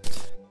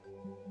got.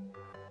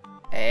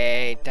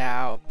 A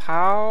Dao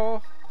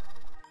Pao.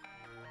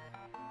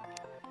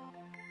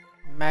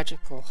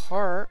 Magical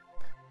Harp.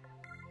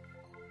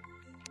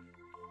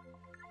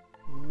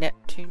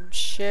 Neptune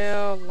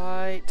Shell,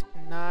 Light,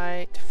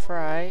 Night,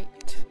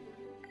 Fright.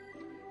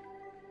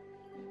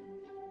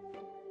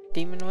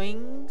 Demon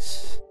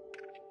Wings.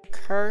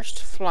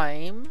 Cursed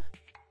Flame.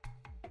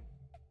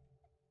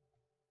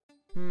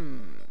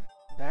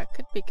 That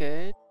could be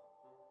good.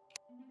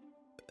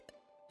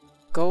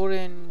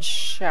 Golden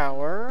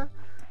Shower.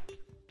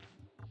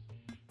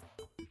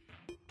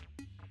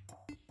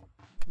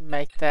 Can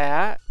make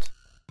that.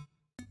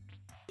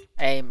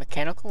 A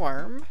mechanical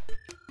worm.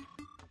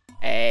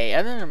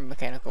 Another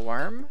mechanical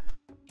worm.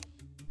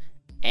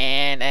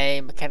 And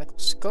a mechanical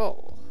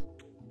skull.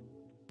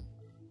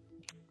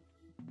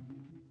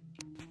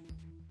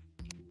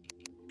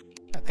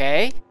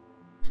 Okay.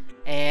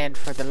 And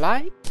for the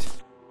light.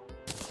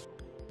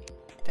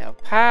 Del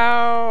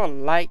Pow,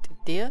 light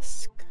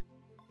disc,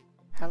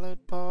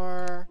 hallowed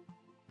bar,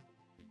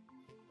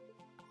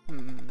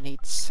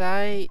 need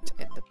sight,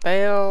 and the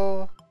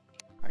bell,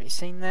 already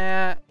seen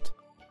that,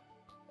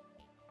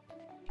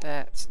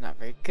 that's not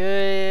very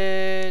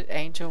good,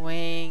 angel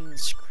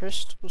wings,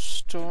 crystal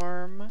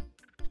storm,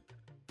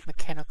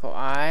 mechanical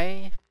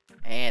eye,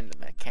 and the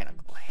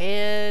mechanical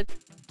head,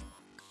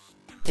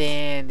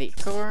 then the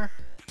core.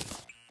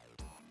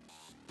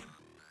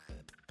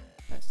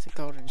 That's the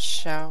golden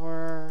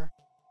shower.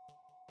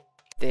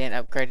 Then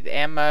upgraded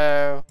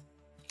ammo.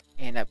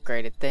 And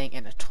upgraded thing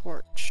and a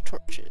torch.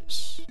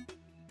 Torches.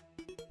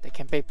 They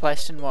can be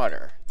placed in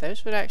water.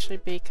 Those would actually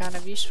be kind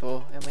of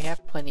useful. And we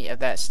have plenty of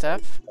that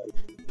stuff.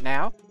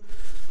 Now.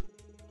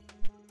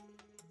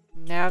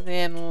 Now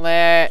then,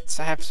 I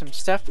have some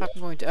stuff I'm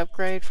going to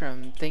upgrade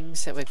from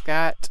things that we've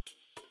got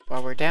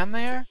while we're down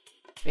there.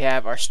 We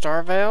have our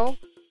Star Veil.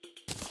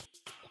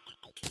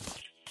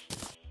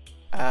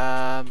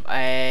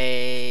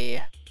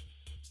 A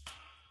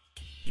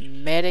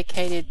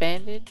medicated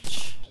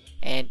bandage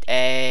and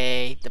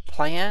the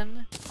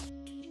plan,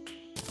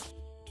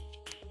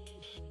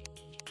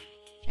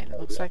 and it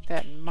looks like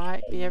that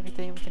might be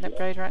everything we can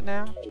upgrade right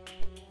now.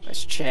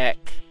 Let's check.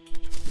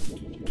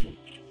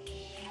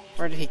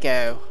 Where did he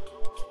go?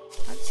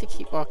 Why does he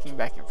keep walking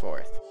back and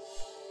forth?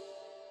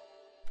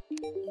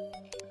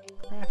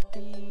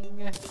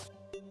 Crafting.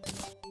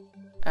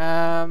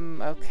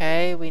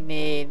 Okay, we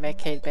need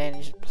medicated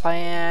bandage,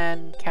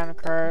 plan, counter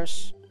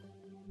curse.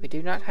 We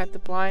do not have the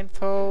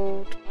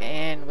blindfold,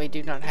 and we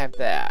do not have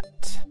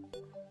that.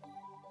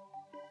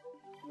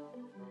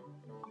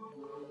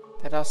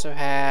 That also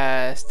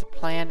has the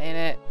plan in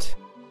it.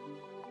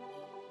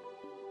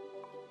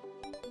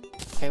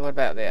 Okay, what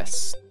about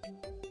this?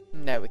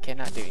 No, we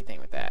cannot do anything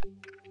with that.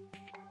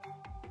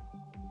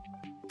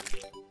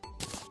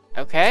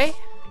 Okay.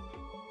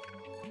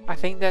 I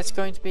think that's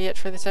going to be it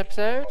for this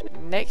episode.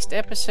 Next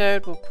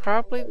episode, we'll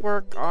probably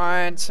work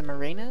on some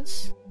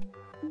arenas.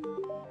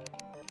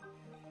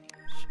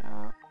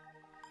 Shop.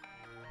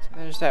 So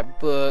there's that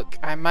book.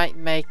 I might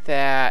make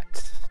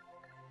that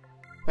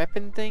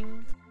weapon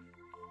thing.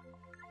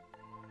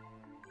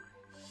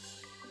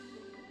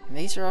 And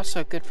these are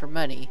also good for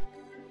money.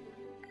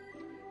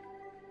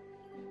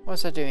 What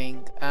was I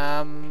doing?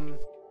 I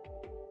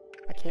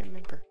can't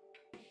remember.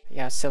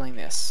 Yeah, I was selling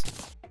this.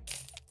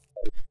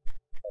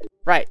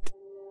 Right.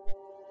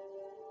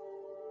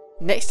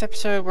 Next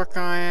episode, work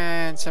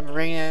on some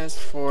arenas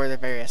for the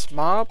various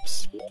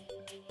mobs.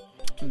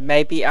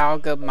 Maybe I'll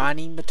go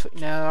mining between.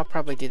 No, I'll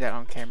probably do that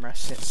on camera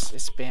since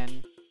it's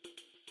been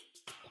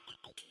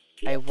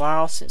a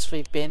while since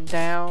we've been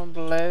down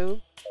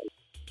below.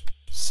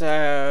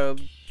 So,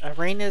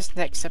 arenas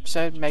next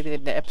episode. Maybe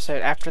the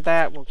episode after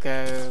that, we'll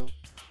go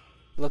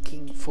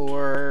looking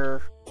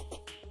for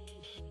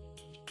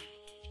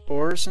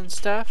ores and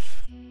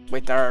stuff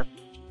with our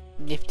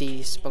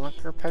nifty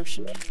spelunker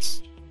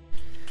potions.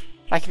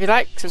 Like if you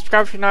like,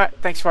 subscribe if you're not.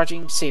 Thanks for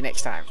watching. See you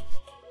next time.